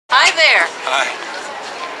there. Hi.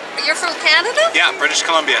 You're from Canada? Yeah, British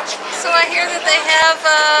Columbia. So I hear that they have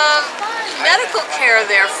medical care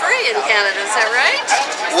there free in Canada. Is that right?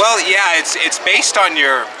 Well, yeah, it's based on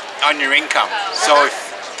your income. So if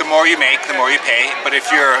the more you make, the more you pay. But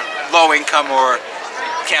if you're low income or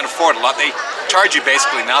can't afford a lot, they charge you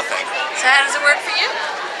basically nothing. So how does it work for you?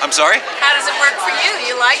 I'm sorry? How does it work for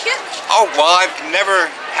you? You like it? Oh, well, I've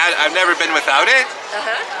never been without it.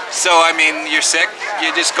 So I mean, you're sick,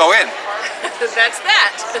 you just go in. That's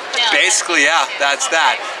that. Basically, yeah, that's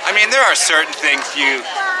that. I mean, there are certain things you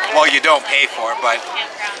don't pay for, but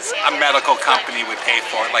a medical company would pay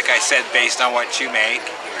for it, like I said, based on what you make.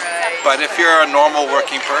 Right. But if you're a normal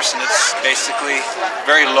working person, it's basically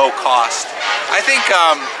very low cost. I think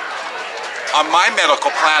on my medical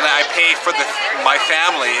plan, I pay for my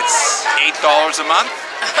family, it's $8 a month.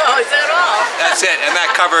 Oh, is that all? That's it, and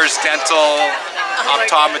that covers dental,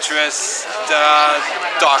 optometrist,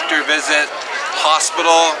 doctor visit,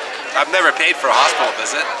 hospital. I've never paid for a hospital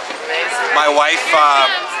visit. Amazing. My wife,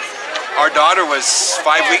 our daughter was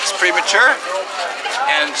 5 weeks premature,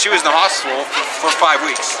 and she was in the hospital for 5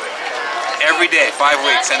 weeks. Every day, 5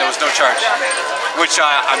 weeks, and there was no charge. Which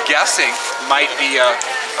I'm guessing might be a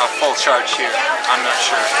full charge here. I'm not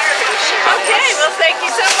sure. Okay, well thank you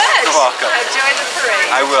so much. You're welcome. Enjoy the parade.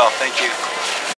 I will, thank you.